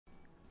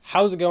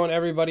How's it going,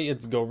 everybody?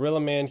 It's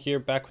Gorillaman here,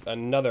 back with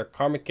another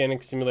Car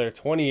Mechanic Simulator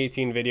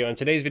 2018 video. In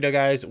today's video,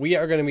 guys, we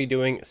are going to be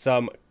doing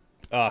some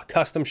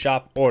custom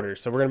shop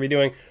orders. So we're going to be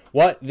doing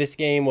what this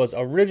game was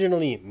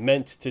originally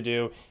meant to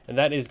do, and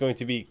that is going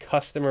to be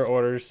customer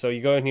orders. So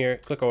you go in here,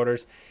 click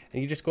orders,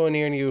 and you just go in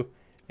here and you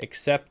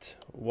accept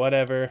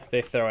whatever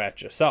they throw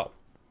at you. So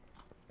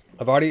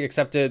I've already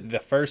accepted the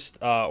first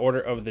order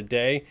of the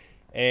day,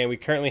 and we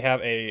currently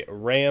have a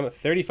Ram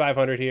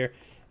 3500 here,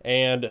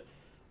 and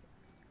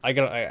I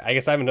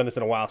guess I haven't done this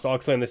in a while, so I'll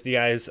explain this to you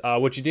guys.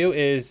 What you do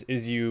is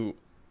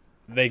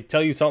they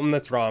tell you something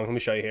that's wrong. Let me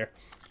show you here.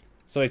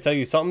 So they tell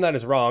you something that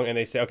is wrong, and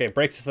they say, okay,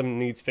 brake system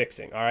needs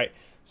fixing. All right.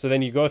 So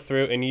then you go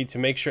through and you need to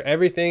make sure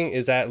everything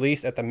is at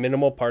least at the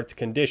minimal parts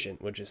condition,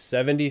 which is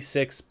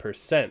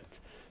 76%.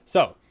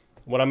 So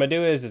what I'm gonna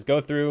do is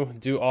go through,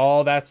 do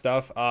all that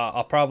stuff.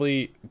 I'll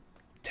probably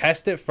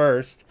test it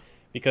first,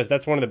 because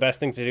that's one of the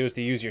best things to do, is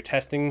to use your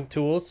testing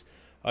tools.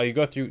 You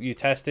go through, you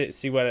test it,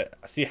 see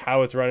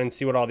how it's running,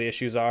 see what all the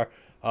issues are.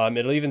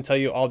 It'll even tell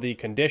you all the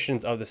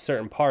conditions of the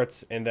certain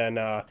parts, and then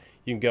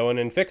you can go in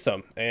and fix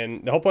them.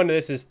 And the whole point of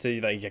this is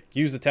to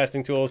use the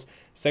testing tools,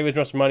 save as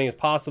much money as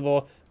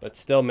possible, but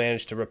still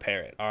manage to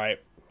repair it. All right.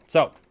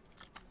 So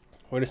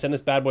we're gonna send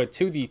this bad boy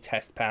to the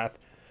test path,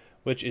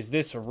 which is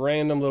this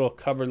random little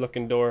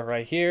cupboard-looking door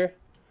right here.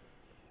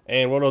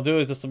 And what it'll do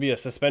is this will be a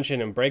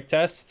suspension and brake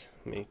test.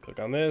 Let me click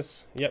on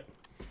this. Yep.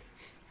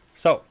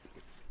 So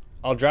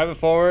I'll drive it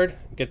forward,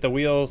 get the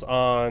wheels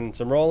on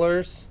some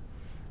rollers,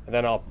 and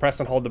then I'll press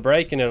and hold the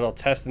brake, and it'll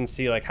test and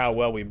see like how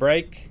well we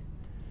brake.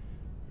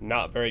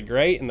 Not very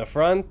great in the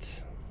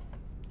front.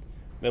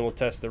 Then we'll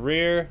test the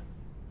rear.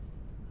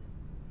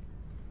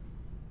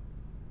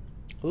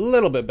 A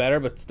little bit better,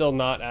 but still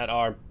not at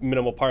our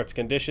minimal parts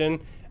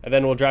condition. And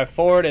then we'll drive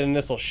forward, and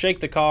this will shake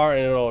the car,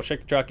 and it'll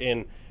shake the truck,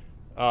 and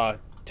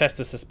test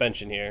the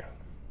suspension here.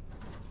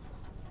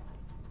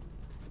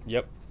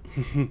 Yep.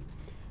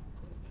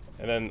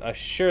 And then I'm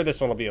sure this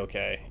one will be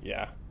okay.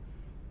 Yeah,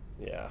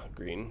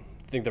 green.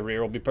 I think the rear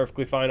will be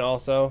perfectly fine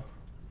also.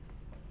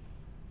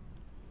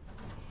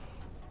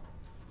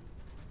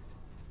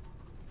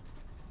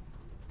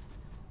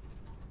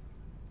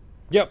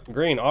 Yep,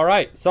 green. All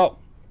right, so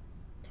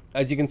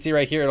as you can see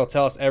right here, it'll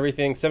tell us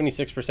everything.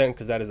 76%,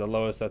 because that is the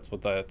lowest. That's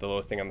what the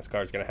lowest thing on this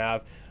car is going to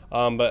have.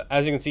 But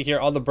as you can see here,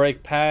 all the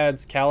brake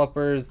pads,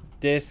 calipers,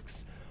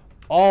 discs,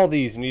 all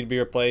these need to be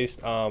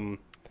replaced.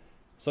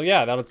 So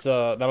yeah,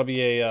 that'll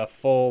be a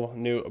full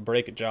new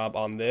brake job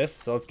on this.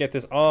 So let's get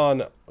this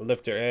on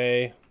lifter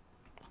A.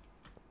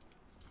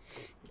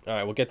 All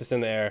right, we'll get this in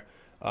there.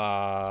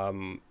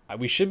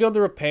 We should be able to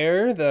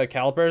repair the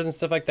calipers and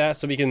stuff like that.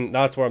 So we can.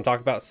 That's where I'm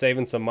talking about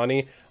saving some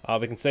money.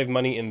 We can save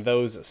money in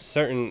those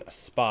certain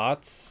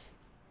spots.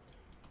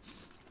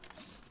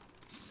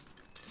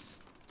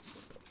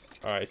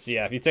 All right, so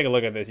yeah, if you take a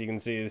look at this, you can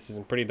see this is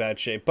in pretty bad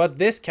shape. But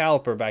this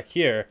caliper back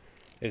here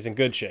is in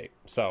good shape.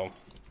 So.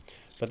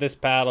 But this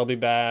pad will be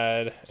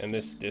bad, and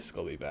this disc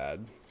will be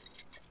bad.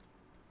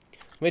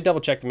 Let me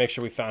double check to make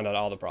sure we found out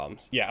all the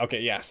problems. Yeah,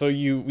 okay, yeah. So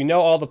we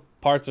know all the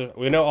parts.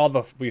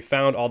 We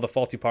found all the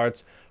faulty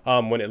parts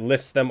when it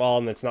lists them all,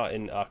 and it's not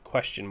in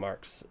question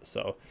marks.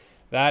 So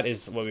that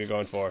is what we're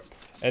going for.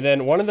 And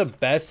then one of the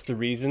best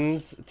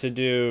reasons to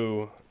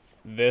do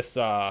this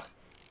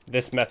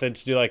this method,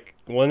 to do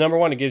well, number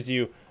one, it gives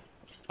you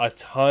a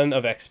ton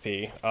of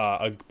XP,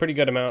 a pretty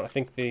good amount. I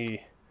think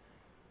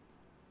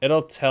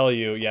it'll tell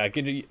you, yeah,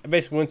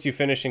 basically once you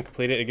finish and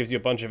complete it, it gives you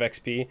a bunch of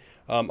XP.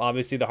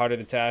 Obviously, the harder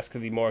the task,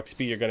 the more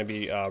XP you're going to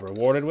be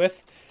rewarded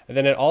with. And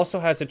then it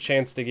also has a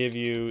chance to give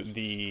you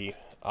the,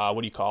 what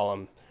do you call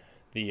them?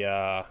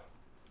 The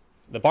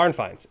barn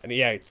finds. And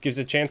yeah, it gives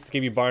a chance to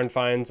give you barn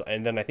finds,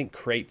 and then I think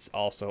crates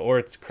also. Or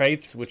it's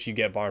crates, which you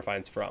get barn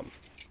finds from.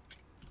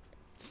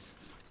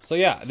 So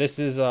yeah, this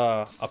is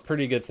a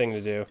pretty good thing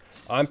to do.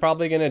 I'm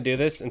probably going to do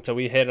this until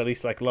we hit at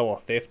least like level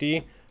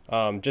 50.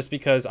 Just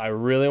because I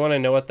really want to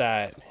know what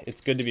that "it's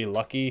good to be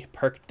lucky"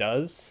 perk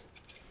does.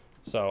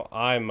 So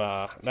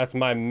that's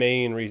my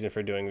main reason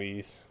for doing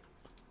these.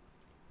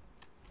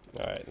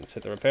 All right, let's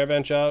hit the repair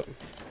bench up.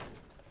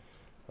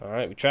 All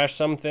right, we trashed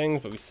some things,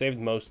 but we saved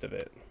most of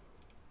it.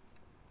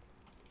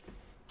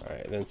 All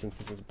right, then since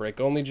this is a brake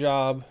only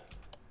job,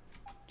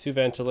 2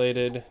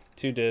 ventilated,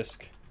 2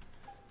 disc,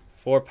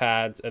 4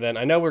 pads, and then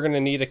I know we're gonna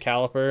need a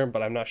caliper,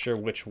 but I'm not sure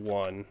which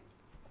one.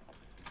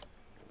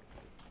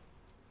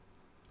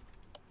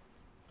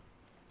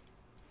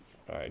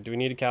 All right, do we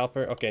need a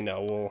caliper? Okay,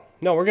 no,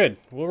 we're good.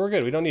 Well, we're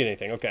good. We don't need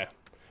anything. Okay,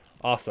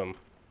 awesome.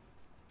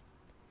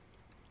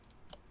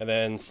 And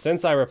then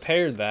since I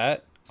repaired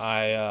that,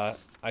 I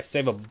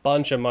save a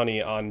bunch of money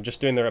on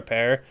just doing the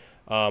repair.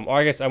 Or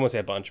I guess I won't say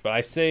a bunch, but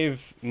I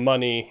save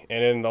money,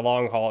 and in the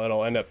long haul,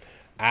 it'll end up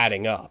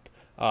adding up.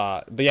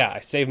 But yeah, I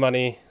save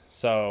money,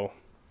 so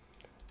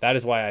that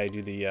is why I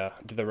do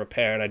the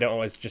repair, and I don't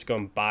always just go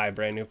and buy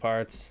brand new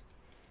parts,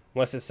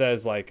 unless it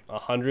says like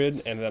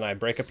 100, and then I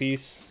break a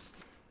piece.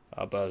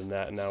 But other than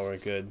that, now we're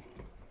good.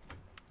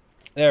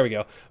 There we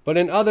go. But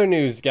in other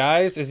news,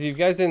 guys, as you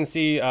guys didn't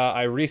see,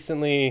 I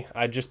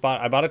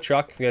bought a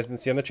truck. If you guys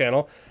didn't see on the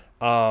channel,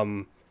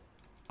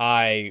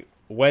 I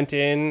went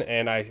in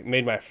and I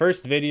made my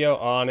first video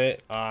on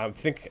it.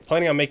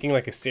 Planning on making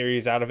like a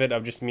series out of it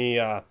of just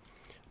me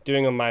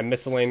doing my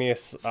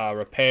miscellaneous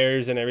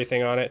repairs and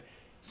everything on it.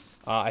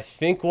 I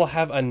think we'll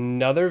have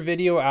another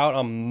video out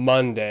on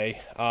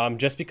Monday,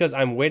 just because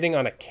I'm waiting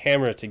on a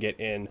camera to get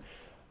in.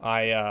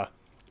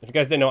 If you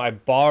guys didn't know, I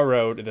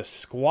borrowed the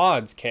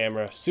Squad's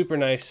camera, super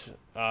nice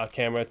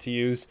camera to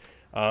use,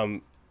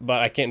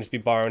 but I can't just be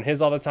borrowing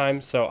his all the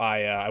time, so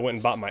I went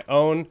and bought my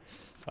own.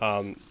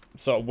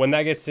 So when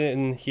that gets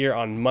in here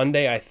on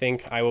Monday, I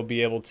think I will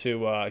be able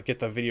to get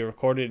the video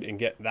recorded and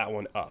get that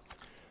one up.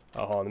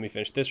 Hold on, let me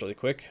finish this really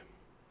quick.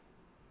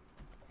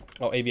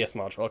 Oh, ABS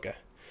module, okay.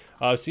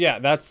 So yeah,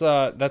 that's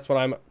what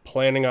I'm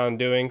planning on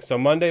doing. So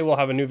Monday we'll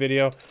have a new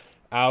video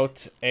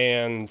out,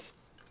 and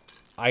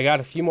I got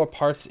a few more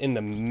parts in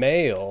the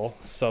mail,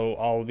 so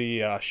I'll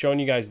be showing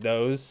you guys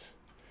those.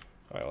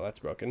 All right, well, that's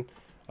broken.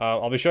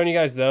 I'll be showing you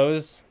guys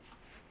those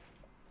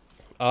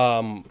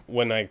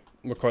when I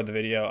record the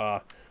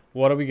video.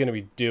 What are we going to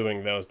be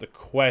doing, though, is the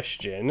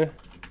question. Let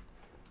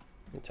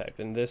me type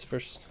in this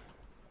first.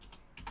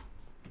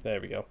 There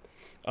we go.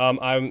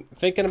 I'm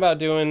thinking about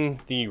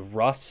doing the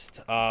rust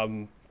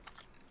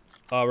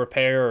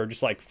repair, or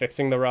just like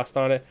fixing the rust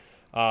on it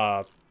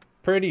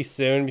pretty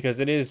soon, because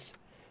it is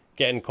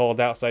getting cold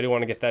out, so I do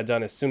want to get that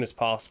done as soon as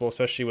possible,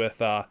 especially with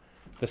the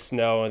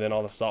snow and then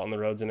all the salt on the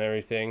roads and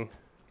everything.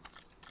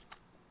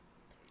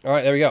 All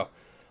right, there we go.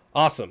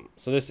 Awesome.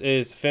 So this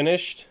is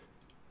finished.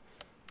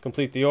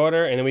 Complete the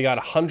order, and then we got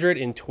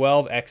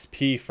 112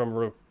 XP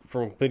from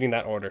completing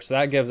that order. So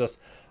that gives us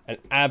an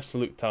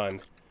absolute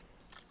ton.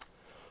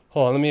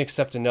 Hold on, let me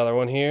accept another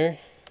one here.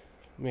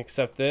 Let me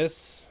accept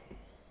this.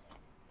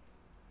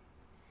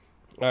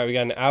 All right, we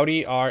got an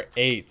Audi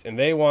R8, and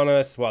they want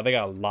us, well, they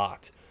got a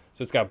lot.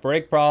 So it's got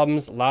brake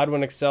problems, loud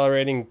when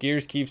accelerating,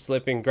 gears keep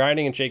slipping,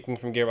 grinding and shaking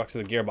from gearbox,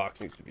 so the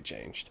gearbox needs to be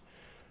changed.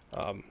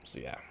 So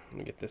yeah, let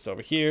me get this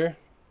over here.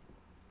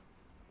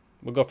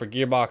 We'll go for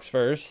gearbox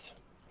first.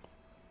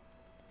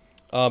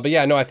 But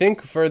yeah, no, I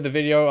think for the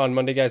video on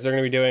Monday, guys, they're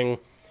going to be doing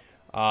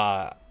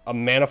a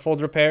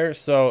manifold repair.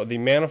 So the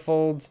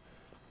manifold,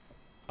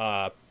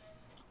 and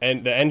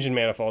the engine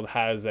manifold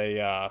has a,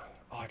 oh,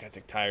 I got to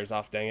take tires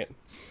off, dang it.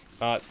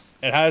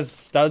 It has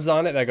studs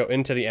on it that go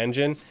into the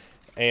engine,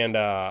 and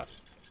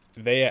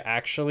they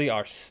actually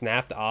are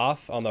snapped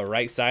off on the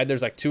right side.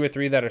 There's like 2 or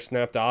 3 that are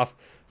snapped off,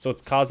 so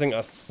it's causing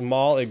a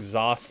small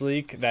exhaust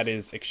leak that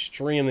is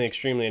extremely,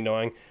 extremely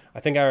annoying. I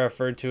think I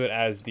referred to it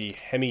as the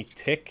Hemi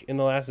tick in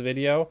the last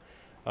video.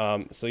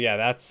 So yeah,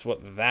 that's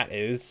what that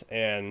is,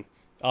 and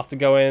I'll have to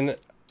go in,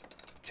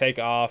 take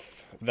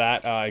off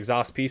that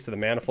exhaust piece of the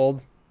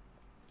manifold,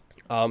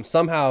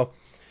 somehow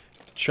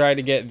try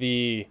to get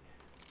the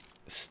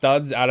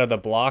studs out of the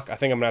block. I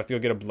think I'm gonna have to go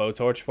get a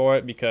blowtorch for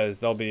it, because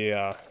they'll be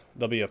a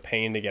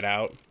pain to get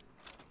out.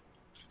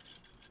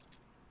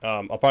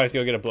 I'll probably have to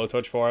go get a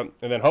blowtorch for it,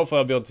 and then hopefully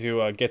I'll be able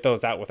to get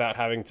those out without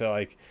having to,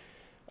 like,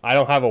 I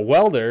don't have a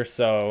welder,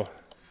 so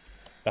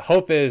the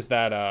hope is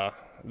that that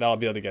I'll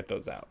be able to get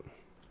those out.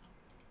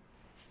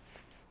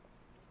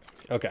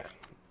 Okay,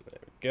 there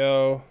we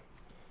go.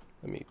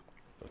 Let me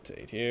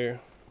rotate here.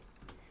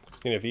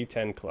 Just need a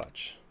V10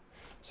 clutch.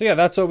 So yeah,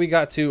 that's what we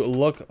got to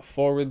look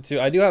forward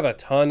to. I do have a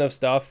ton of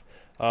stuff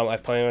I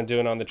plan on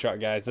doing on the truck,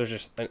 guys. There's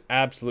just an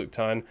absolute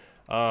ton.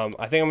 I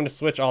think I'm going to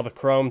switch all the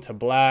chrome to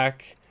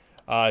black,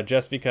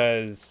 just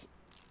because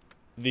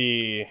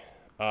the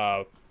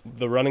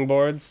running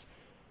boards,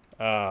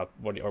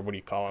 what do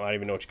you call them? I don't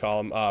even know what you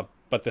call them.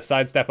 But the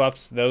side step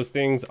ups, those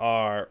things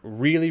are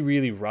really,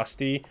 really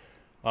rusty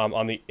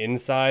on the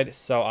inside.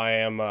 So I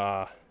am,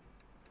 where's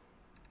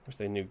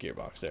the new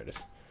gearbox? There it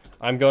is.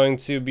 I'm going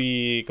to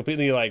be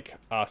completely like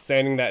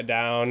sanding that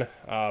down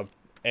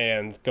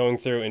and going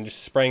through and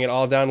just spraying it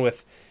all down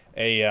with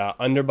a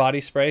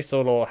underbody spray, so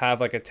it'll have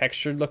like a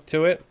textured look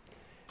to it,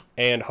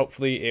 and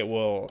hopefully it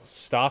will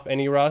stop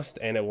any rust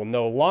and it will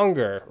no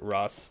longer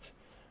rust.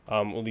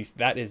 At least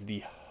that is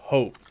the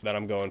hope that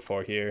I'm going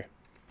for here.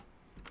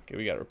 Okay,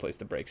 we got to replace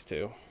the brakes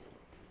too.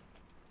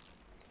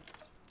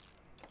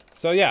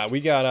 So yeah, we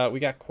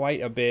got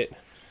quite a bit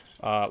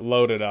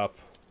loaded up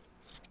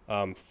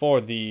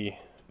for the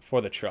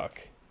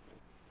truck.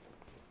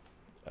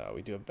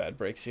 We do have bad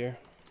brakes here.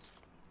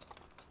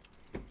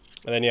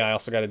 And then yeah, I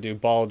also got to do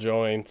ball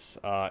joints,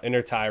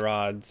 inner tie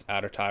rods,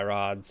 outer tie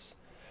rods.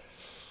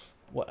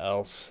 What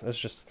else? There's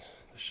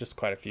just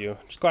quite a few.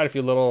 Just quite a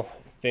few little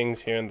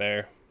things here and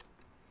there.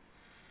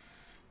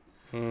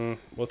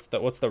 What's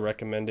the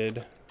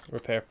recommended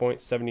repair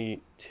point?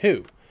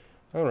 72.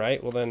 All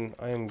right, well then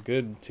I am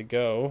good to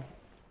go.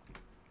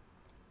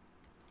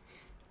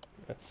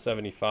 That's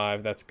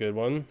 75. That's a good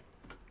one.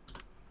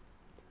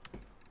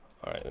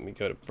 All right, let me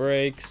go to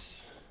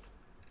brakes.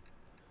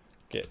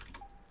 Get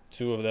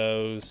 2 of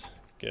those.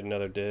 Get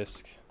another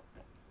disc.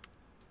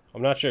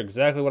 I'm not sure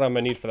exactly what I'm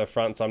gonna need for the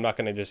front, so I'm not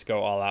gonna just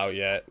go all out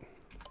yet.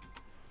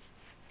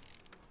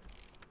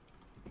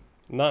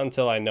 Not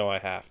until I know I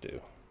have to.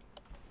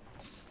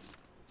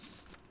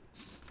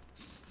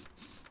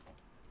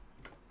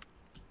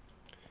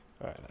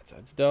 Alright, that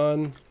side's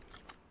done.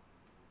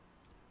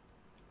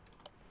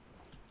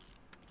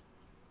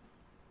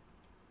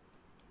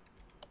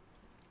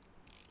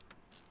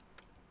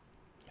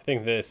 I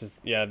think this is,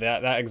 yeah,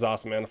 that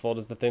exhaust manifold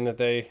is the thing that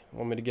they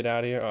want me to get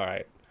out of here.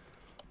 Alright,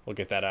 we'll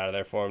get that out of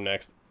there for them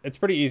next. It's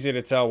pretty easy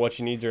to tell what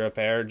you need to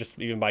repair, just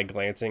even by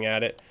glancing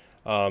at it.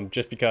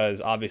 Just because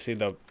obviously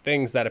the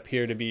things that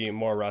appear to be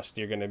more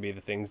rusty are going to be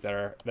the things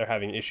that they're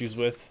having issues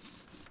with.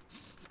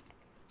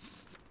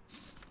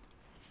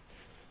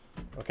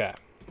 Okay,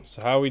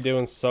 so how are we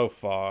doing so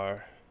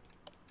far?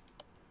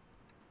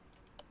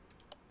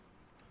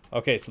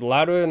 Okay, so the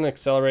louder and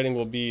accelerating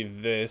will be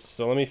this.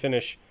 So let me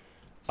finish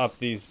up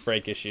these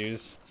brake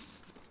issues.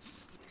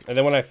 And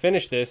then when I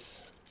finish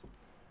this,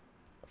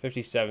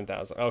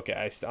 57,000. Okay,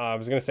 I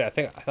was going to say, I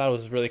thought it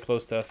was really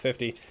close to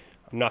 50.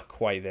 I'm not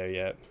quite there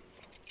yet.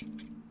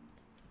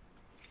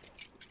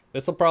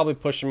 This will probably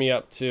push me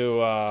up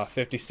to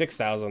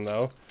 56,000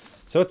 though.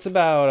 So it's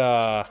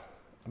about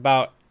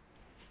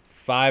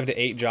 5 to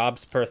 8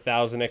 jobs per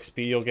 1,000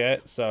 XP you'll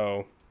get.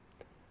 So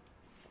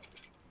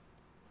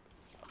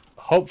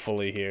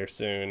hopefully here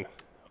soon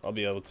I'll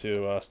be able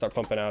to start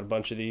pumping out a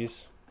bunch of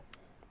these.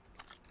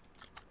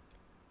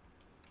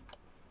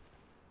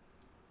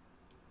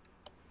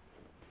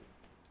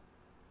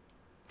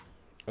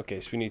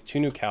 Okay, so we need 2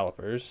 new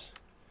calipers.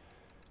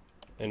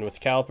 And with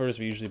calipers,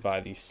 we usually buy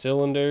these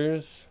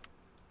cylinders.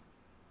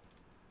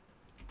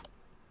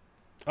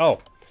 Oh,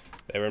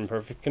 they were in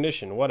perfect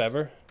condition.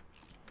 Whatever.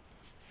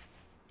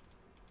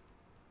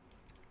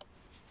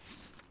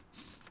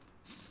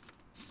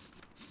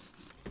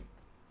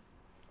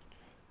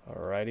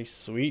 Alrighty,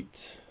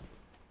 sweet.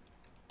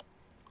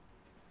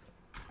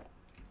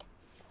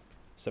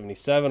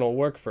 77 will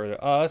work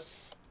for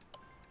us.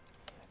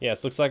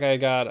 Yes, looks like I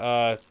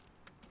got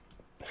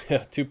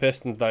 2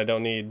 pistons that I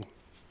don't need.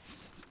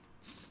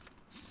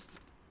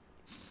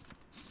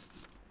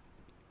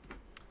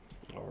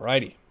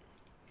 Alrighty.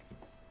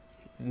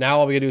 Now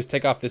all we gotta do is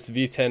take off this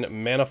V10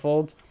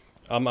 manifold.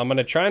 I'm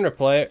gonna try and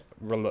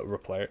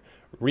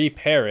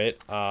repair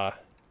it. Why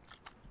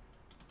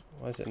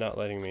is it not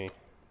letting me?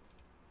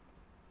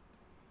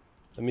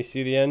 Let me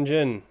see the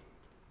engine.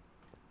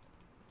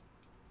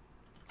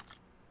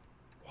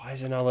 Why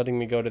is it not letting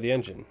me go to the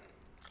engine?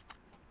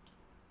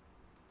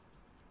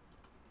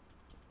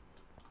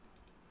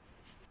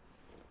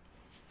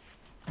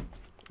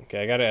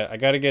 Okay, I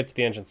gotta get to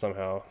the engine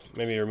somehow.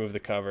 Maybe remove the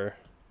cover.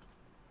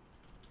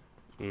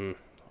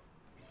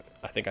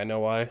 I think I know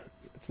why.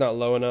 It's not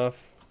low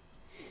enough.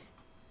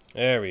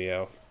 There we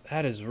go.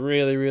 That is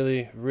really,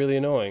 really, really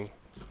annoying.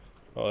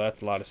 Oh,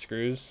 that's a lot of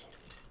screws.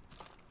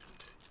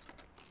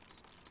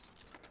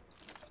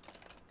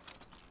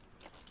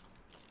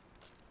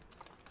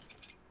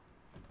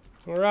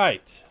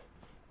 Alright.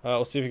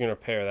 We'll see if we can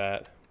repair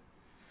that.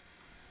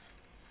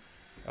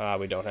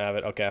 We don't have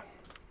it. Okay.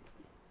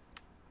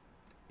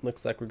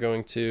 Looks like we're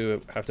going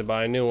to have to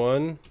buy a new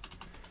one.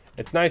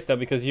 It's nice though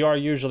because you are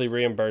usually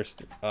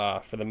reimbursed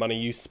for the money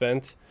you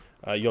spent.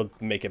 You'll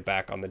make it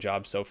back on the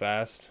job so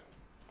fast.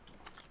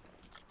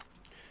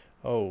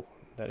 Oh,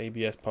 that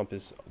ABS pump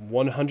is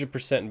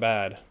 100%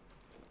 bad.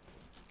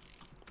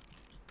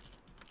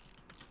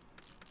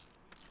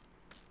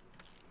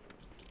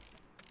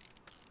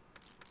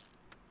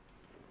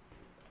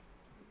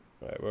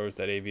 Alright, where was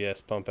that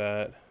ABS pump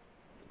at?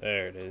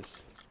 There it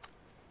is.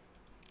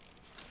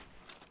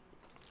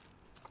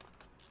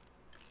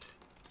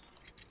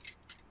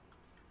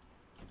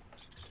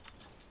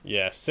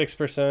 Yeah,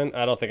 6%.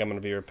 I don't think I'm going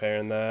to be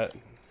repairing that.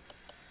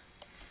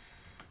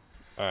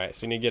 Alright,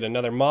 so you need to get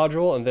another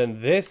module, and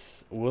then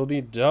this will be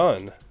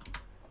done.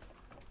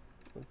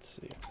 Let's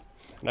see.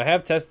 And I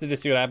have tested to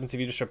see what happens if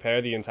you just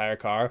repair the entire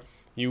car.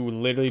 You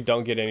literally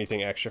don't get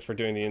anything extra for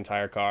doing the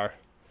entire car.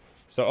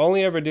 So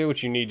only ever do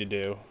what you need to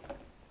do.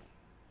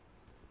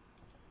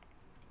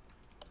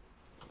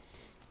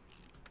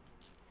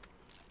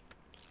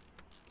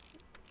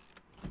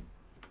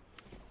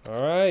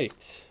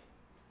 Alright.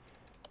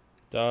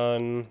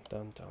 Done.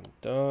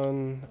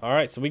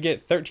 Alright, so we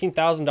get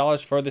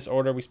 $13,000 for this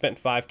order. We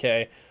spent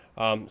 $5K,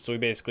 so we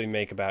basically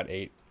make about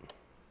 8.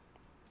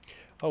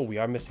 Oh, we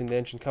are missing the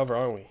engine cover,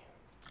 aren't we?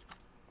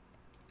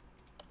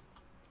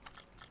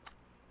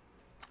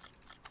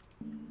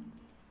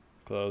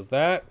 Close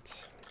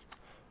that.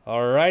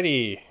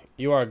 Alrighty,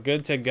 you are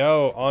good to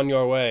go on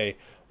your way.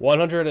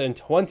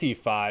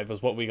 125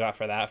 was what we got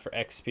for that for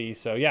XP,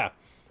 so yeah.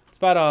 It's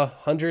about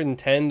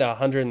 110 to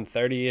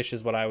 130-ish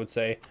is what I would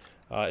say.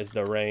 Is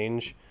the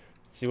range.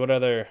 Let's see what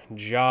other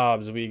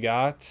jobs we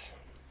got.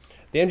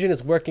 The engine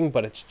is working,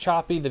 but it's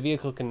choppy. The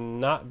vehicle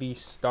cannot be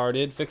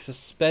started. Fix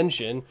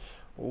suspension.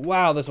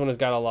 Wow, this one has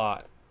got a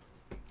lot.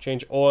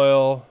 Change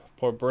oil,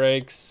 pour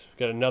brakes.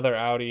 Got another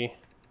Audi.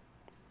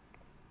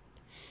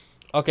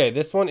 Okay,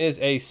 this one is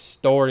a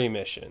story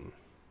mission.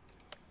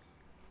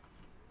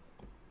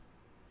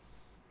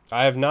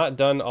 I have not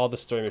done all the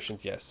story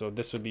missions yet, so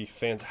this would be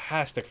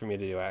fantastic for me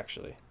to do,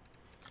 actually.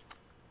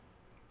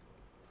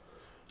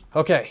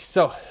 Okay,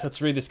 so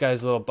let's read this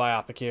guy's little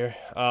biopic here.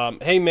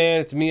 Hey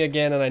man, it's me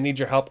again, and I need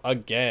your help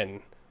again.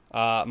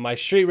 My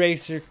street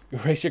racer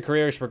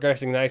career is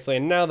progressing nicely,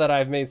 and now that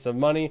I've made some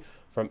money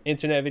from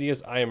internet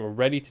videos, I am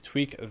ready to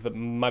tweak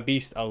my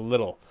beast a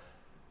little.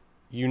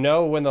 You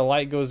know, when the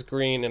light goes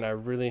green and I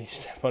really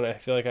step on it, I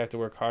feel like I have to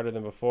work harder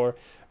than before.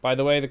 By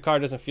the way, the car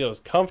doesn't feel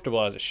as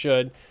comfortable as it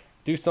should.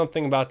 Do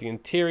something about the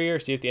interior,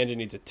 see if the engine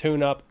needs a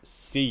tune-up.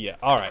 See ya.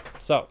 All right,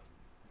 so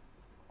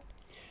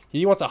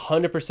he wants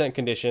 100%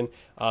 condition.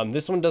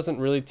 This one doesn't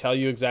really tell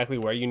you exactly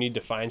where you need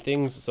to find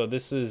things, so the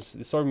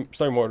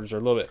story motors are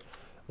a little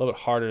bit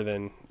harder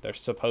than they're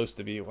supposed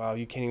to be. Wow,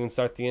 you can't even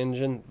start the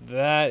engine.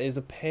 That is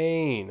a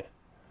pain.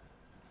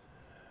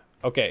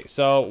 Okay,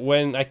 so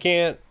when I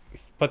can't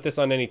put this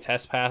on any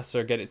test paths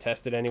or get it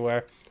tested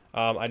anywhere,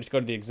 I just go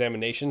to the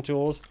examination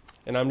tools,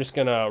 and I'm just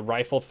gonna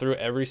rifle through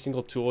every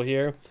single tool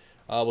here.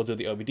 We'll do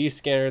the OBD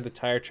scanner, the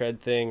tire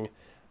tread thing,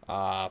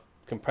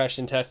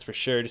 compression test for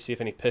sure to see if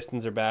any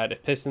pistons are bad.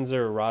 If pistons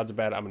or rods are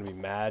bad, I'm gonna be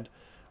mad.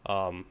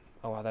 Oh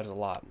wow, that is a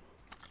lot.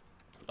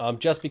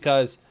 Just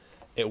because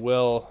it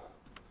will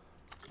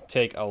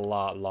take a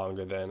lot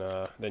longer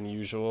than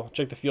usual.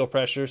 Check the fuel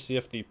pressure, see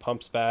if the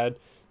pump's bad,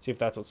 see if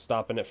that's what's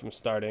stopping it from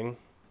starting.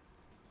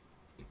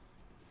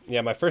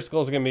 Yeah, my first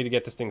goal is going to be to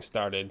get this thing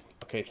started.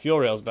 Okay, fuel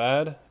rail's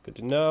bad. Good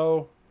to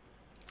know.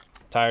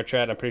 Tire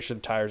tread, I'm pretty sure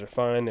the tires are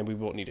fine, and we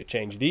won't need to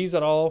change these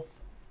at all.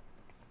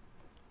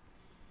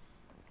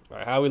 All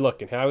right, how are we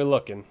looking? How are we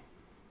looking?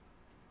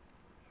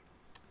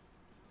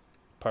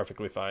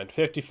 Perfectly fine.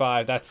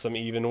 55, that's some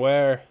even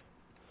wear.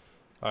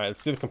 All right,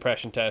 let's do the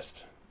compression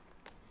test.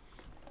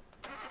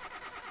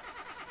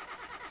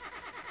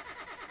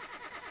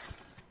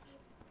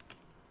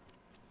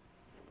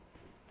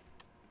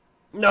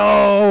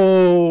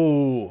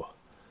 No!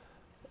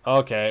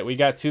 Okay, we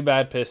got two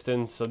bad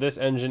pistons, so this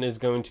engine is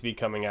going to be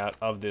coming out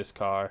of this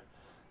car.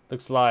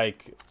 Looks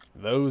like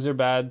those are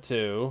bad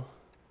too.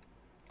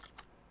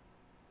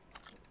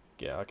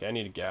 Yeah, okay, I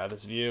need to get out of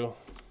this view.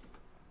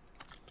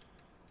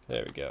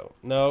 There we go.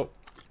 Nope.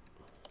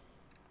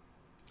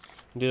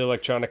 Do the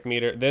electronic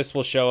meter. This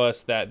will show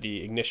us that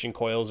the ignition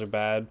coils are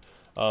bad.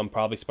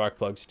 Probably spark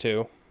plugs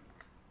too.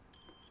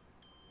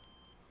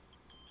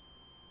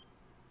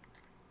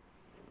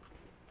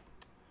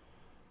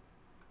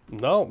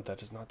 No, that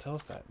does not tell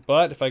us that.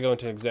 But if I go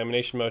into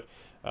examination mode,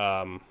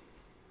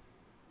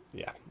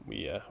 yeah,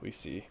 we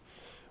see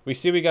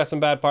we got some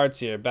bad parts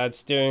here. Bad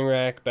steering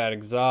rack, bad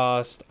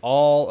exhaust.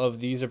 All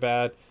of these are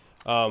bad.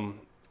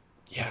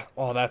 Yeah.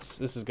 Oh, this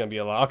is gonna be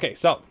a lot. Okay,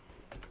 so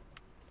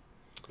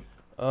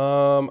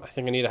I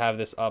think I need to have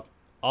this up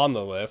on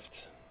the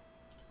lift.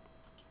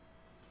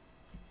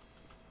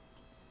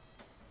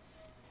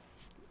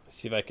 Let's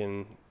see if I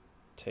can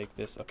take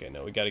this. Okay,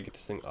 no, we got to get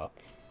this thing up.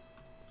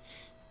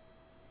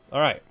 All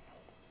right.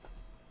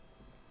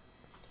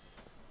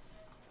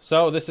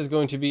 So this is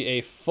going to be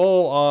a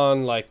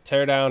full-on like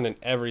teardown and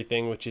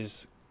everything, which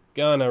is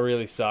gonna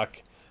really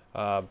suck.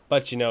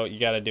 But you know, you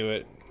got to do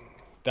it.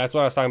 That's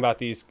what I was talking about.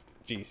 These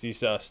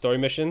story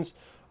missions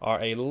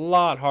are a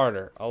lot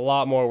harder, a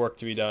lot more work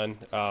to be done.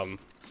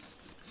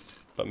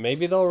 But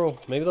maybe they'll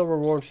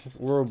reward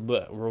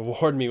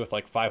me with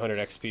like 500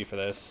 XP for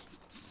this.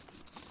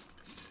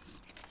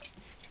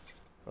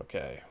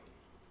 Okay.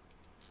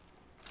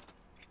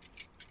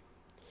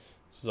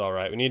 This is all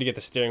right. We need to get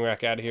the steering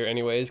rack out of here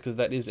anyways, because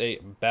that is a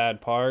bad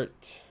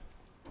part.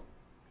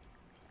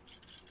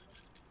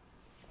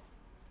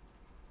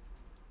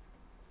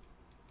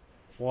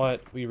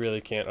 What? We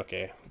really can't.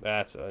 Okay,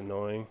 that's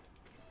annoying.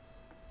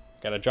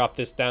 Gotta drop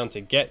this down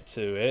to get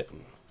to it.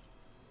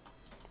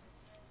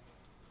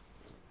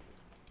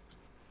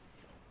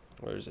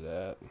 Where's it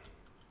at?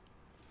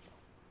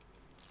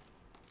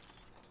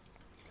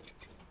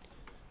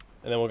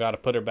 And then we gotta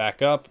put her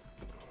back up.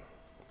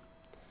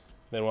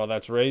 Then while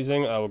that's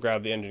raising, we'll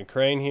grab the engine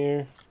crane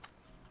here.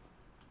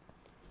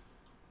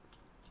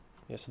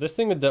 Yeah, so this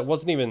thing that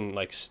wasn't even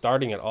like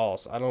starting at all,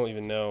 so I don't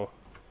even know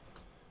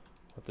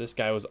what this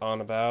guy was on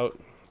about.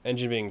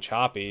 Engine being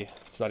choppy,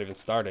 it's not even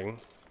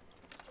starting.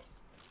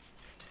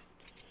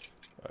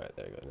 Alright,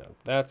 there you go. Now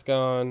that's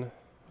gone.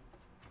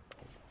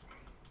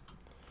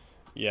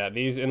 Yeah,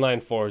 these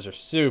inline fours are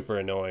super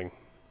annoying.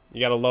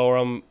 You gotta lower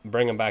them,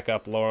 bring them back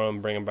up, lower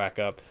them, bring them back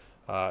up,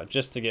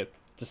 just to get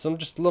to some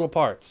just little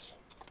parts.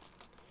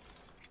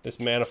 This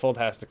manifold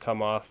has to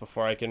come off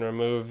before I can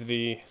remove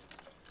the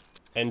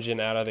engine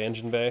out of the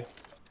engine bay.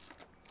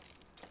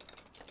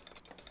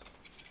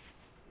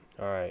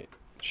 Alright,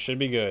 should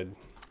be good.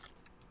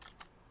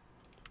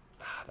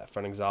 That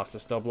front exhaust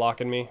is still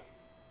blocking me.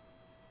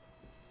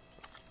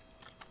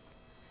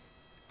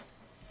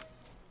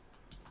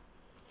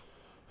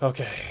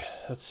 Okay,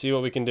 let's see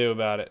what we can do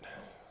about it.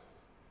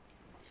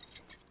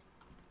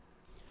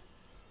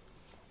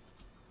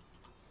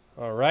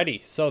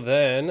 Alrighty, so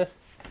then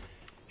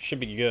should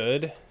be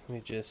good. Let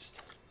me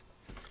just,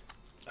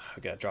 I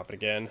gotta drop it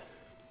again.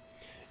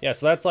 Yeah,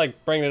 so that's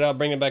like bringing it up,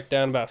 bringing it back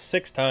down about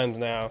 6 times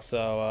now.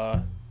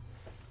 So,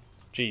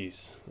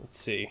 geez, let's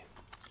see.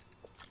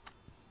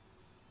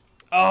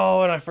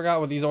 Oh, and I forgot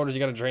with these orders, you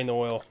got to drain the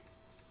oil.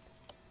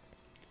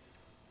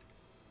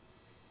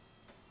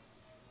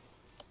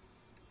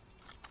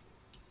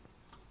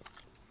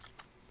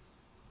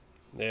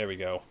 There we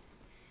go.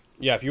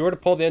 Yeah, if you were to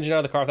pull the engine out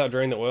of the car without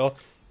draining the oil,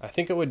 I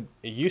think it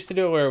used to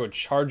do it where it would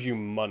charge you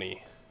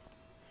money.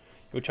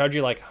 It would charge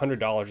you like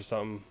 $100 or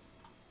something.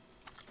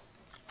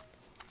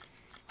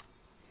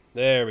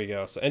 There we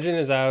go. So engine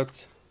is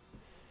out.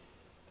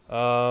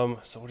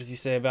 So what does he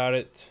say about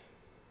it?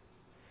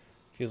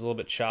 Feels a little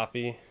bit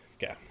choppy.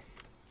 Okay.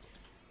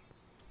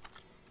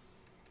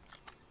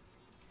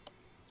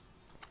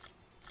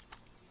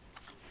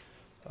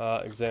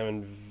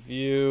 Examine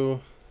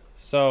view.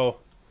 So,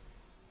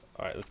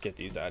 all right, let's get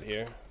these out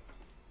here.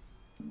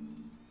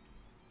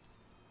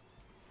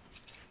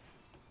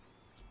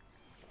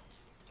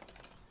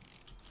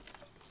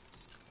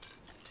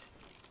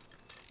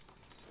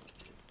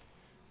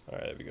 All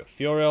right, there we go.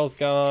 Fuel rail's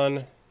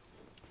gone.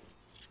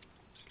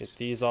 Get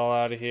these all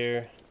out of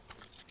here.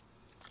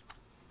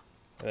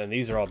 And then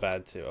these are all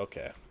bad too.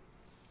 Okay.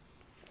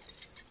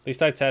 At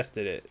least I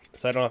tested it,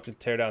 so I don't have to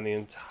tear down the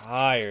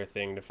entire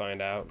thing to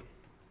find out.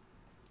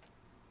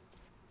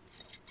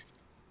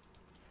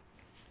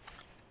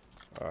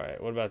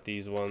 Alright, what about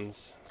these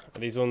ones? Are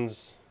these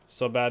ones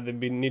so bad they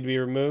need to be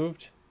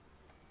removed?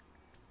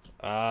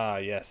 Ah,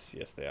 yes.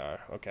 Yes, they are.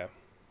 Okay.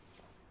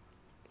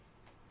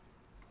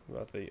 What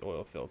about the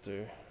oil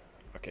filter?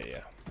 Okay,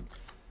 yeah.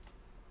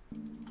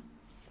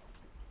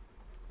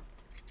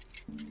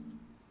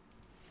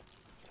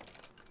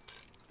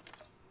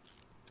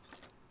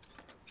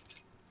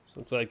 So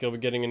looks like you'll be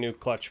getting a new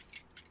clutch.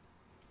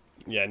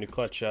 Yeah, new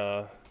clutch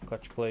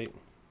plate.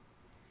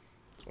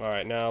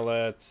 Alright, now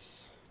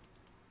let's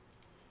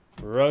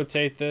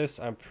rotate this.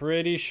 I'm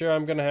pretty sure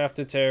I'm gonna have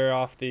to tear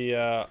off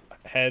the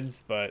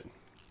heads, but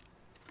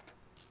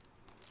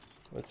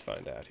let's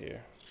find out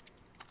here.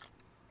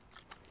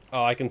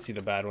 Oh, I can see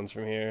the bad ones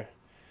from here.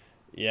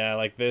 Yeah,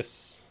 like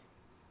this.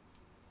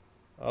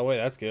 Oh wait,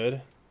 that's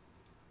good.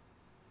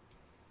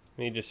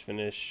 Let me just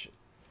finish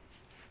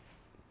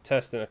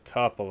testing a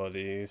couple of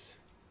these.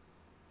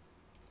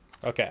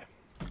 Okay.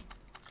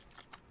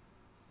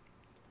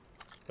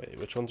 Wait,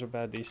 which ones are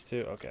bad? These two?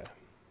 Okay.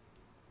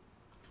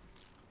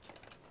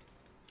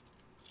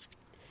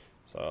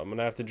 So I'm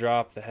gonna have to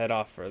drop the head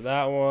off for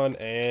that one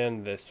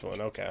and this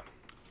one. Okay.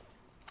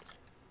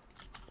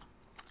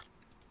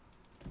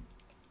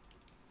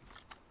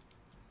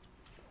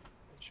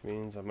 Which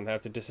means I'm gonna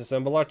have to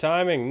disassemble our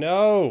timing.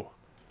 No!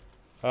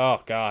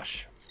 Oh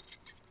gosh.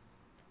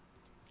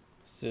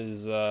 This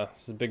is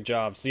a big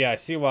job. So yeah, I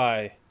see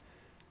why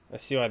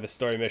the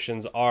story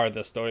missions are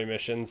the story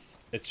missions.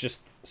 It's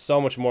just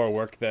so much more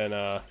work than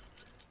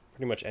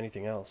pretty much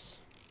anything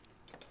else.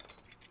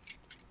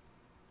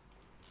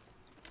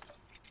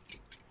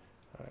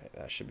 Alright,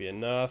 that should be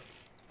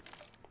enough.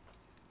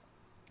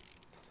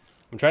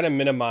 I'm trying to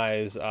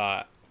minimize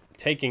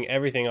taking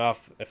everything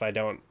off if I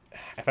don't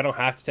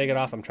have to take it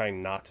off. I'm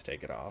trying not to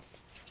take it off.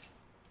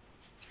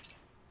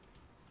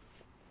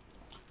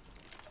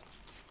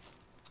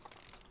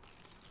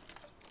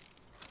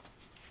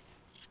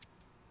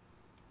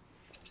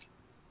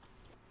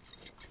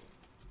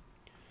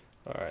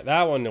 Alright,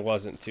 that one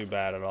wasn't too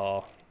bad at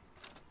all.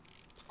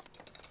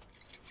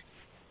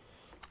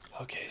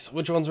 Okay, so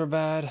which ones were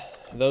bad?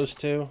 Those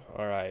two?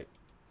 Alright.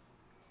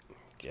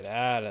 Get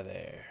out of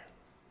there.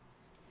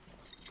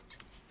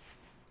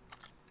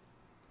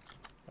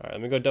 Alright,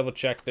 let me go double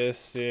check this,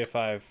 see if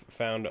I've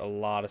found a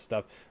lot of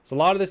stuff. So a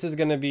lot of this is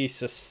going to be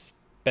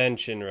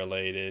suspension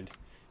related.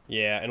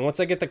 Yeah, and once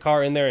I get the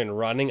car in there and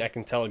running, I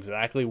can tell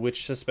exactly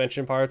which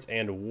suspension parts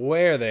and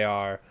where they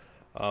are.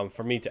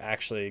 For me to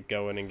actually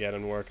go in and get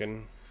them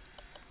working.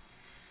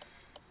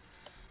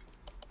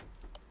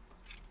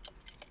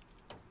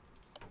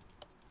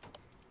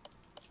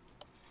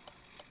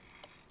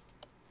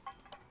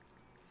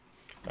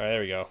 Alright, there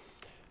we go.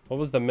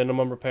 What was the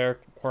minimum repair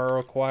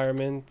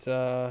requirement?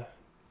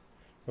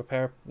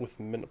 Repair with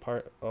minute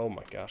part. Oh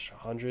my gosh,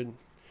 100.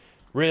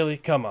 Really?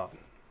 Come on.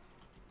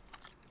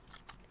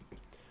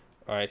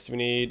 Alright, so we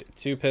need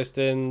 2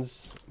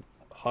 pistons,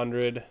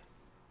 100.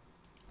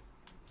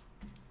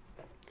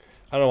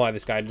 I don't know why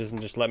this guy doesn't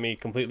just let me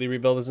completely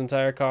rebuild his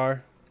entire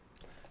car.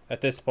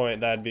 At this point,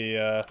 that'd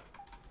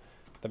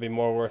be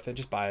more worth it.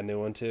 Just buy a new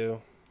one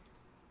too.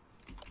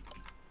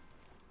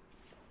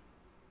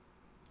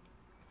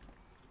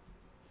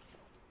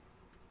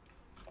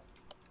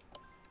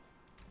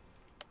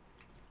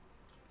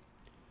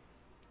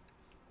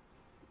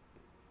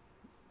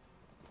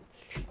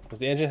 Was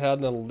the engine head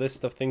on the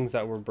list of things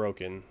that were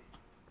broken?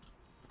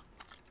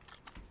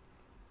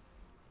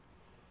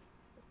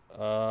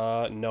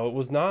 No, it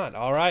was not.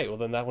 All right, well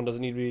then that one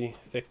doesn't need to be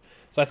fixed.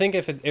 So I think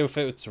if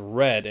it's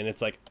red and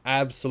it's like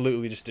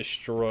absolutely just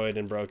destroyed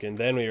and broken,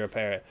 then we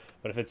repair it.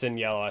 But if it's in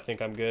yellow, I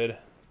think I'm good.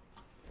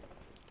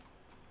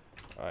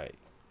 All right,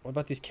 what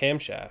about these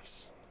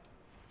camshafts?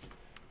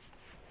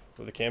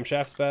 Were the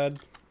camshafts bad?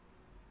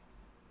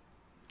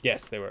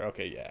 Yes, they were.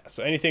 Okay, yeah.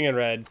 So anything in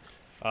red,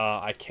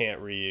 I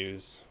can't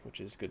reuse, which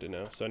is good to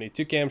know. So I need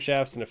 2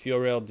 camshafts and a fuel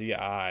rail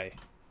DI.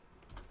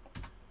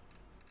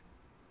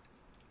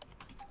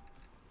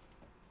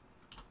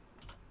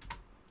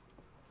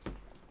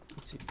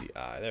 Let's see,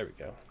 DI, there we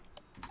go.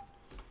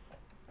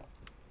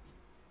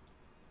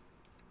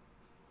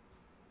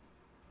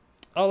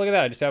 Oh, look at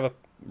that, I just have a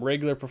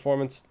regular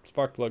performance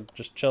spark plug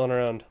just chilling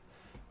around.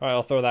 All right,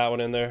 I'll throw that one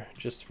in there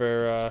just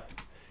for,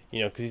 you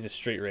know, because he's a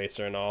street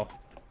racer and all.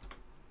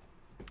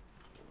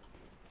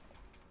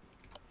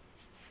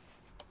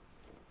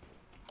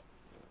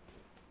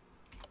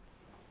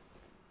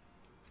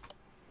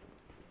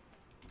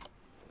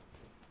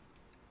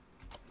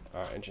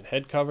 All right, engine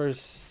head covers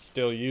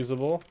still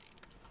usable.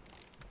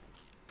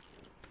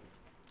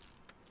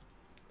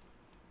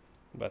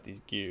 What about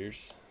these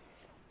gears?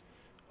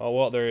 Oh,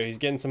 well, he's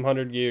getting some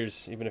 100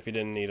 gears, even if he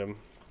didn't need them.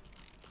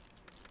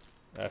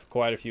 I have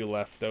quite a few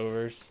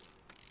leftovers.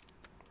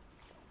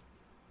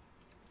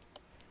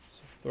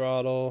 So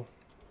throttle,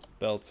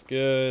 belt's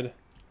good.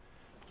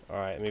 All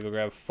right, let me go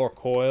grab 4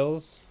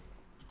 coils.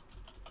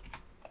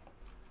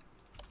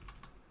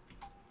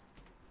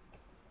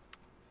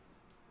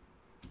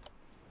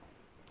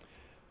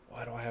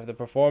 Why do I have the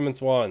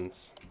performance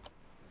ones?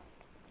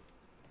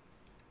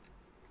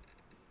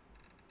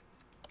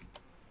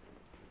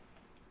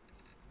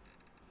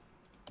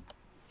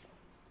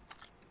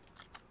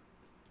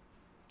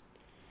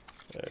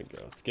 There we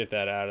go. Let's get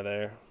that out of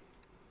there.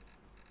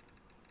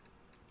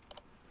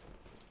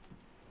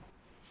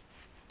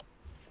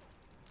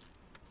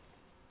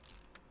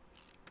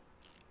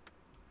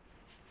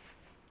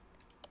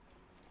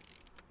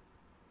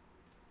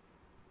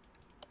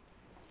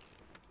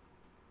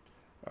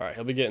 All right,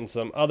 he'll be getting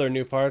some other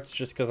new parts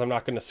just because I'm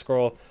not going to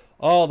scroll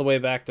all the way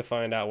back to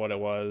find out what it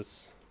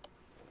was.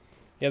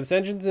 Yeah, this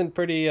engine's in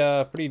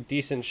pretty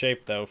decent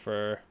shape though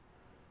for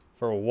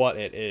what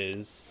it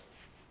is.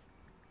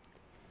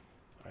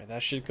 All right,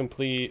 that should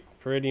complete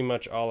pretty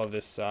much all of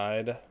this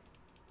side.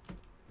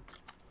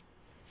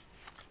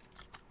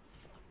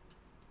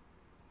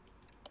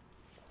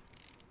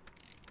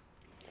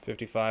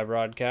 $55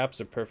 rod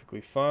caps are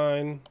perfectly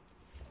fine.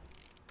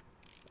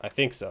 I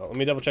think so. Let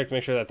me double check to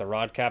make sure that the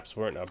rod caps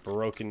weren't a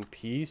broken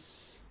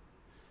piece.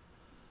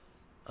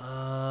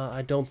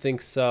 I don't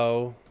think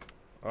so.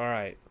 All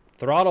right,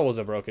 throttle was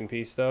a broken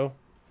piece though.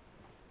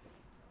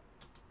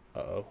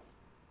 Uh-oh.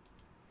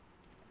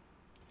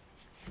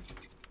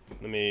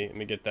 Let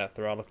me get that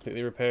throttle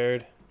completely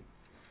repaired.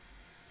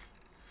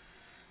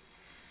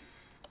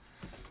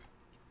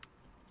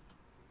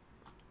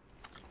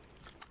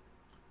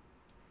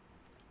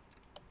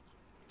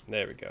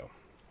 There we go.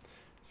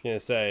 I was gonna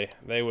say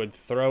they would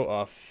throw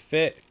a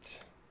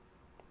fit.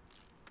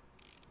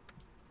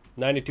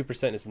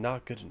 92% is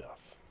not good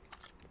enough.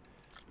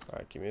 All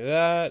right, give me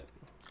that.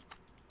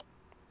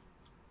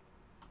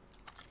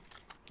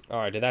 All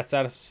right, did that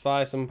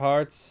satisfy some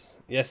parts?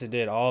 Yes, it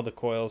did. All the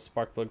coils,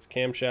 spark plugs,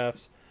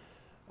 camshafts,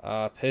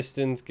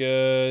 pistons,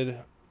 good.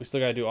 We still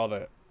gotta do all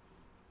the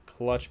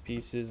clutch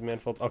pieces,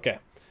 manifolds. Okay,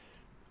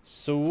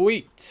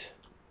 sweet.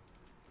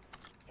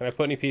 Can I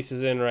put any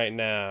pieces in right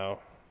now?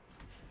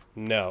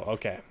 No.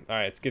 Okay. All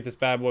right, let's get this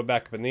bad boy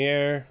back up in the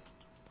air.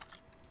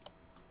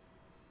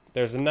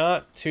 There's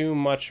not too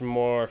much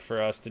more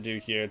for us to do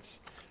here. It's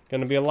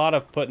gonna be a lot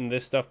of putting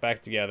this stuff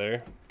back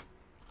together.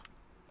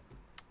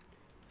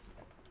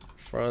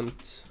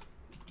 Front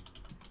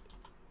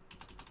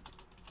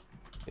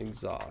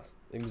exhaust,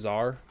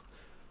 exhaust,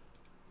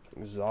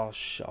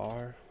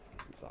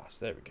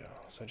 there we go.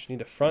 So I just need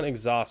the front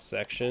exhaust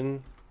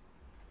section.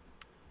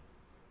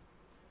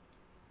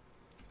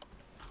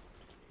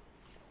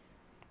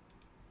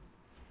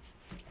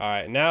 All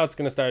right, now it's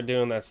gonna start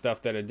doing that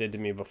stuff that it did to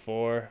me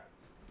before,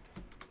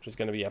 which is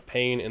gonna be a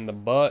pain in the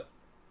butt.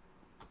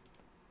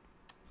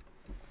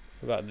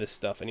 What about this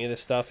stuff? Any of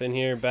this stuff in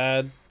here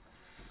bad?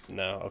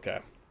 No. Okay.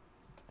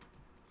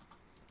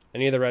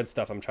 Any of the red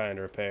stuff I'm trying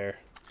to repair.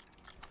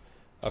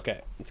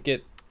 Okay, let's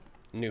get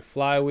new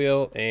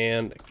flywheel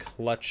and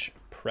clutch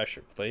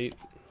pressure plate.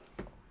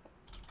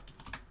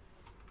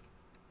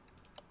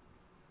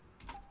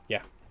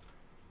 Yeah.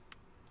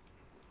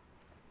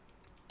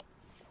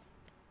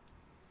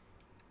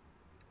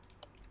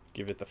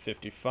 Give it the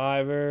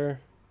 55er.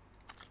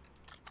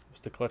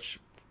 Was the clutch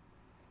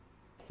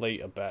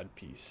plate a bad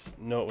piece?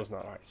 No, it was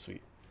not. All right,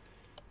 sweet.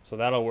 So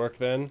that'll work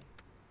then.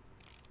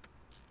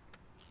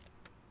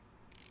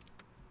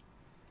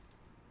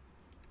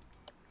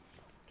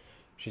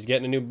 She's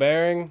getting a new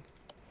bearing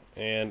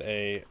and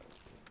a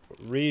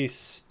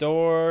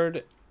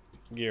restored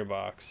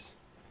gearbox.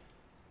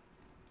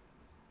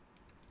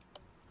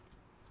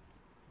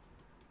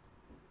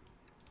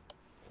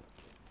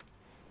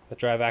 The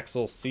drive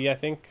axle C, I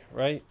think,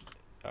 right?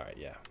 All right,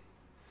 yeah.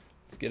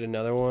 Let's get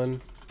another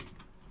one.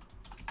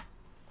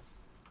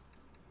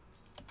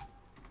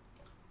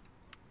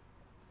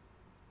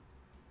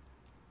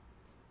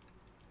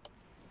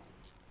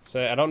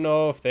 So I don't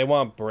know if they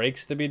want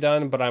brakes to be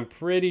done, but I'm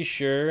pretty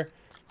sure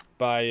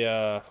by,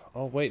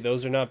 oh wait,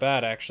 those are not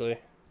bad actually.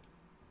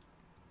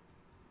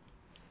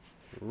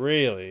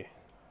 Really?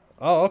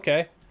 Oh,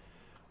 okay.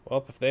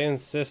 Well, if they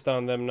insist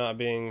on them not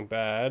being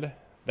bad,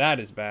 that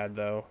is bad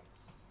though.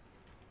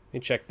 Let me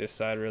check this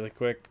side really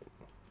quick.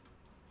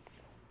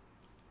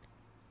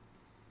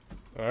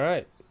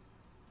 Alright.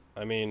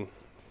 I mean,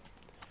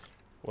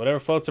 whatever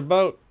floats our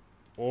boat,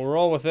 we'll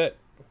roll with it.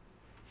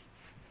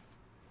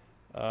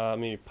 Let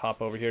me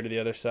pop over here to the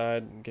other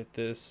side and get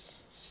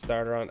this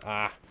starter on.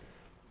 Of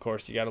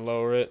course you gotta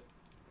lower it.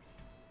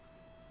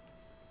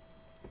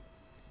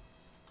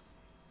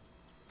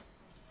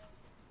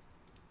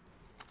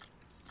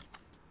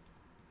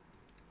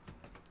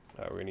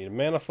 We're gonna need a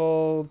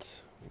manifold.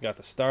 We got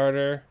the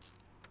starter.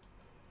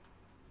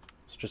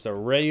 It's just a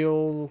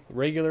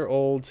regular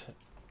old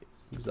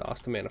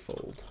exhaust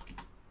manifold.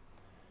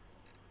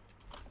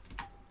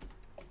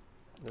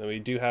 And we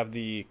do have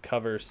the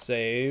cover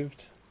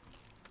saved.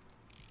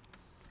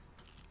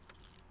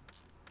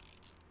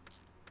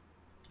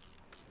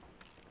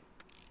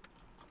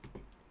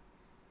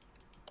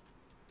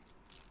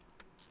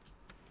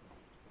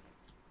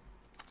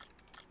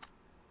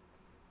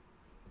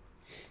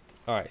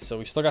 Alright, so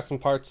we still got some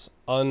parts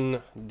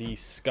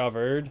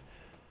undiscovered.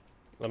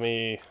 Let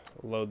me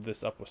load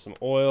this up with some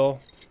oil.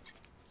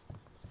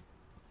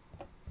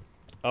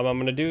 I'm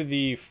going to do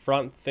the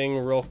front thing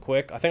real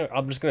quick. I think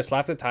I'm just going to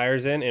slap the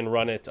tires in and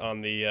run it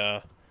on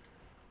the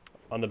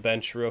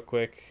bench real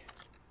quick.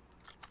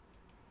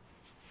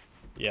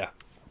 Yeah,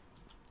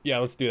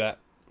 let's do that.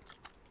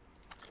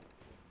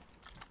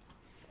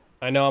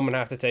 I know I'm going to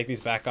have to take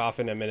these back off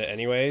in a minute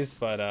anyways,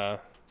 but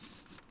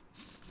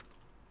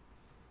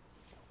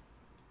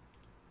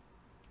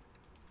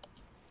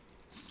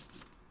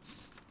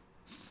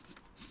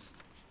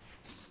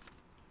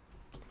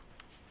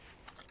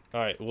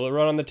alright, will it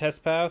run on the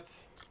test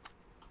path?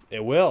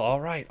 It will.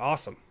 Alright,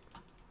 awesome. I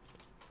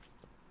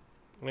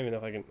don't even know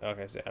if I can...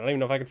 Okay, I don't even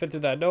know if I can fit through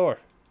that door.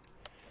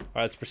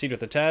 Alright, let's proceed with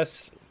the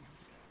test.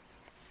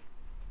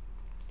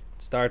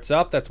 Starts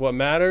up. That's what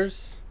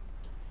matters.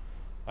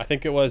 I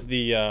think it was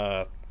the...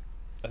 I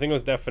think it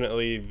was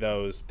definitely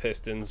those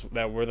pistons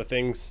that were the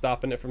things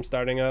stopping it from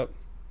starting up.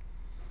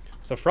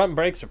 So front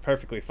brakes are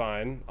perfectly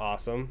fine.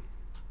 Awesome.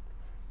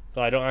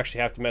 So I don't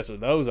actually have to mess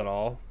with those at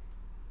all.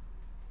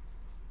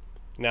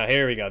 Now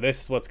here we go.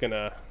 This is what's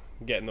gonna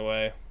get in the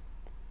way.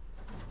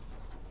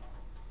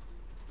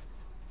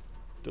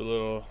 Do a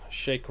little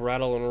shake,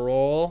 rattle, and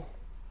roll.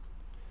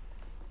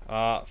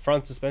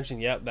 Front suspension.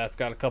 Yep, that's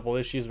got a couple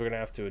issues we're gonna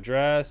have to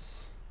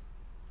address.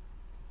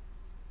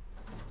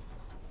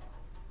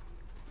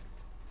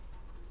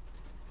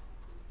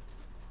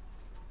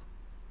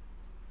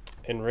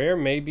 And rear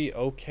may be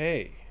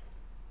okay.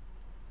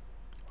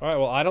 Alright,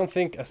 well, I don't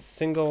think a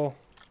single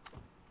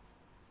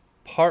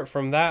part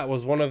from that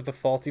was one of the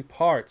faulty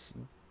parts.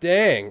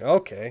 Dang,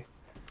 okay.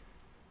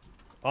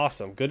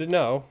 Awesome, good to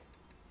know.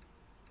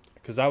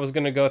 Because I was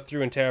going to go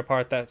through and tear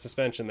apart that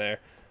suspension there.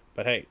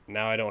 But hey,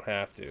 now I don't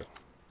have to.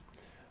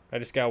 I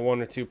just got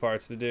 1 or 2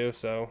 parts to do,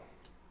 so.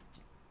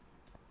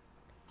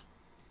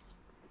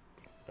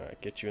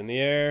 Alright, get you in the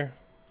air.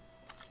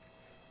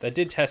 That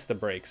did test the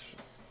brakes.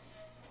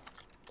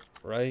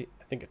 Right?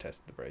 I think it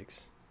tested the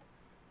brakes.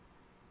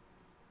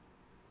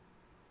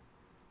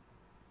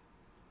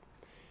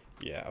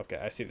 Yeah, okay,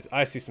 I see this.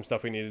 I see some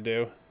stuff we need to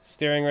do.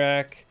 Steering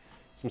rack,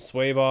 some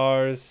sway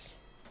bars.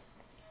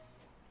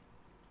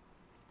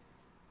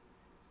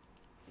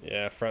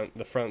 Yeah,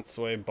 the front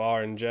sway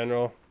bar in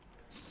general.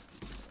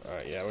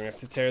 Alright, yeah, we're gonna have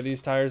to tear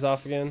these tires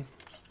off again.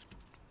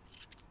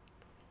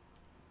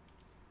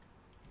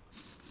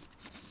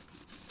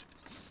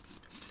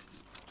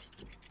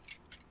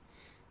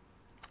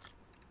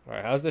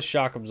 Alright, how's the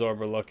shock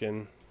absorber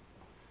looking?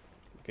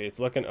 Okay, it's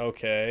looking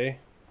okay.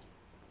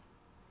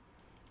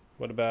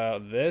 What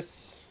about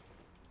this?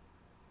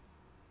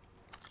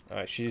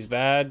 Alright, she's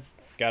bad.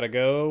 Gotta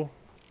go.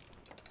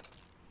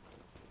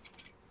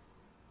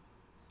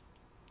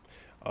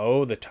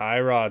 Oh, the tie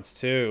rods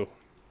too.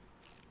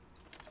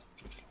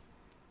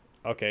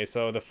 Okay,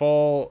 so the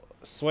full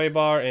sway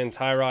bar and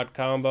tie rod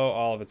combo,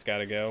 all of it's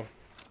gotta go.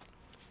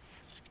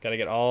 Gotta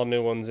get all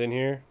new ones in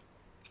here.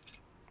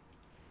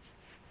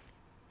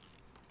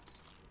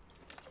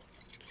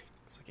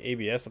 Looks like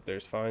ABS up there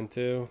is fine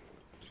too.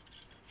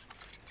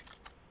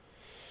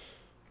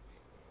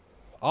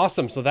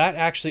 Awesome, so that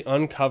actually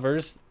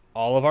uncovers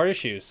all of our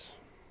issues,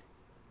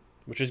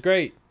 which is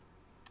great.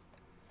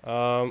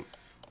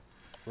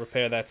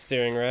 Repair that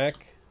steering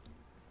rack.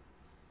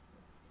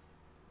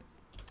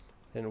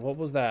 And what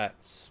was that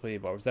sway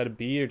bar? Was that a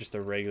B or just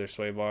a regular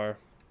sway bar?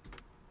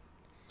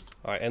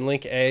 Alright, and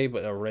link A,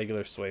 but a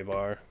regular sway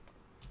bar.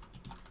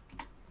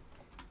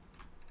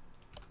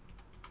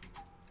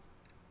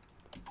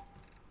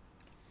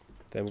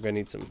 Then we're going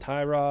to need some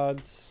tie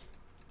rods.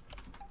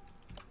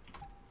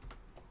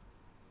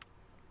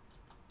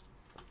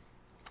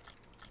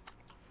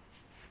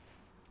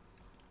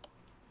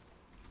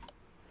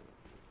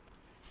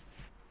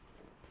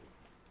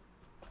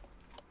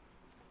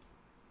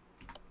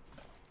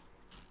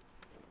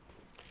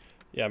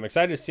 Yeah, I'm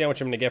excited to see how much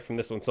I'm gonna get from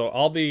this one. So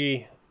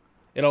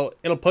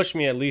it'll push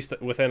me at least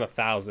within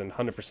 1,000,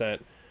 100%.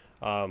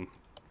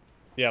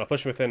 yeah, it'll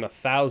push me within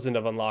 1,000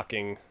 of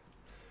unlocking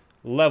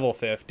level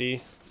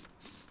 50.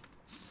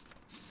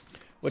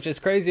 Which is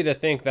crazy to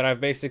think that I've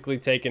basically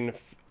taken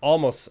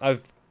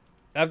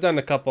I've done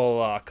a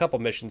couple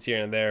missions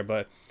here and there,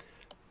 but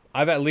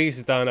I've at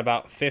least done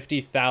about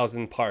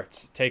 50,000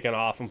 parts taken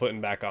off and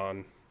putting back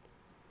on,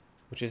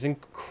 which is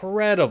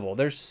incredible.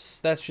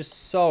 That's just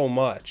so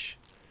much.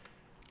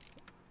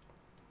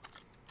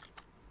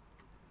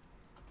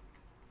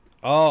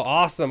 Oh,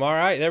 awesome. All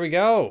right, there we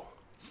go.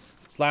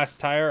 This last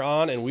tire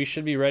on, and we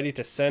should be ready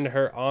to send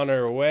her on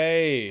her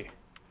way.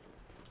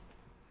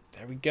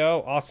 There we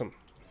go. Awesome.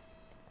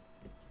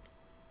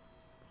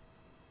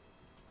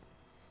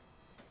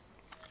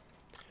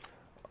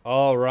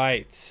 All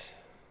right.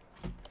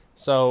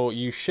 So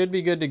you should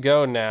be good to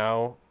go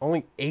now.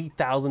 Only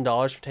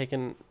 $8,000 for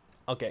taking.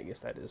 Okay, I guess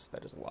that is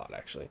a lot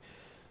actually.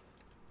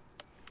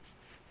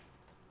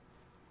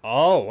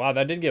 Oh wow,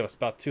 that did give us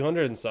about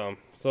 200 and some.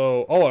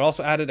 So it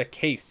also added a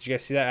case. Did you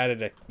guys see that?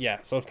 Added a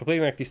So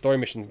completing like these story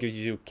missions gives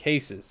you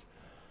cases.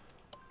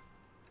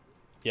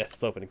 Yes,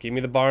 it's open. Give me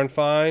the barn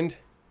find.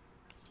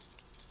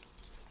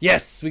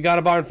 Yes, we got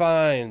a barn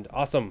find.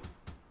 Awesome.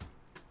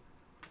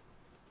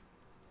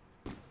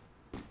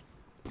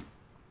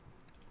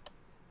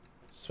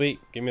 Sweet,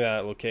 give me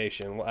that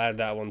location. We'll add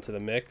that one to the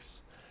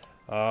mix.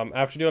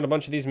 After doing a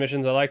bunch of these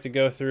missions, I like to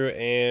go through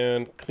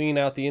and clean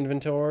out the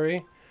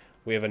inventory.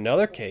 We have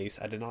another case.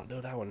 I did not know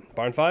that one.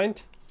 Barn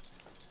find?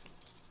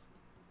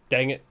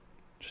 Dang it.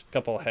 Just a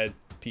couple of head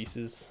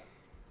pieces.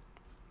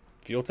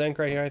 Fuel tank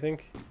right here, I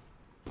think.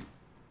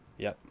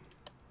 Yep.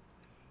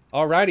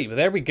 Alrighty, well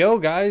there we go,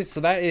 guys. So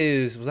that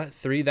was that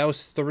 3? That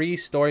was 3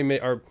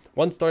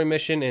 1 story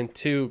mission and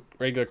 2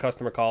 regular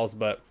customer calls,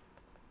 but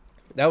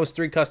that was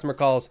 3 customer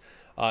calls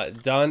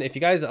done. If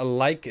you guys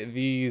like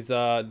these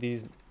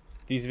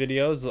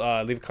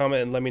videos, leave a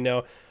comment and let me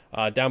know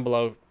down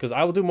below, because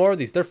I will do more of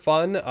these. They're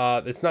fun.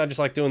 It's not just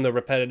like doing the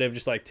repetitive,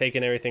 just like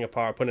taking everything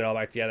apart, putting it all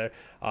back together.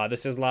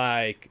 This is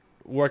like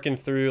working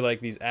through like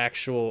these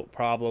actual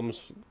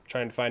problems,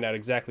 trying to find out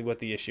exactly what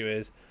the issue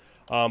is.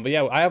 But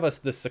yeah, I have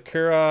the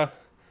Sakura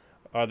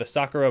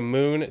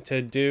Moon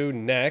to do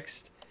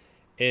next.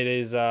 It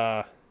is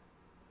yeah,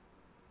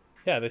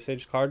 they say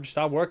just card just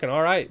stopped working.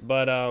 All right,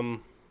 but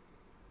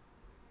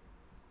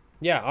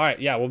yeah, all right,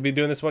 yeah, we'll be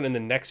doing this one in the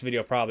next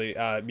video probably.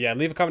 Yeah,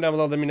 leave a comment down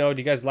below. Let me know.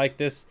 Do you guys like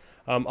this?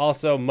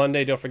 Also,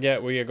 Monday, don't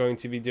forget, we are going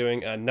to be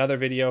doing another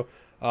video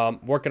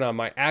working on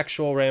my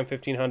actual Ram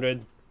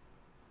 1500.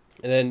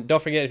 And then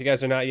don't forget, if you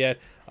guys are not yet,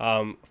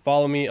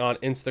 follow me on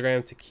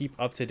Instagram to keep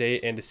up to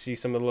date and to see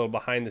some of the little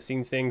behind the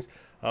scenes things.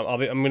 I'm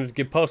going to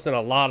be posting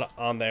a lot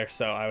on there,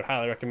 so I would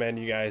highly recommend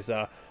you guys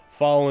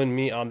following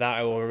me on that.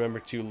 I will remember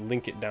to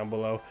link it down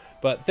below.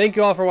 But thank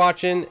you all for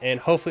watching,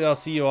 and hopefully I'll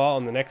see you all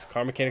in the next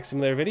Car Mechanic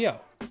Simulator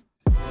video.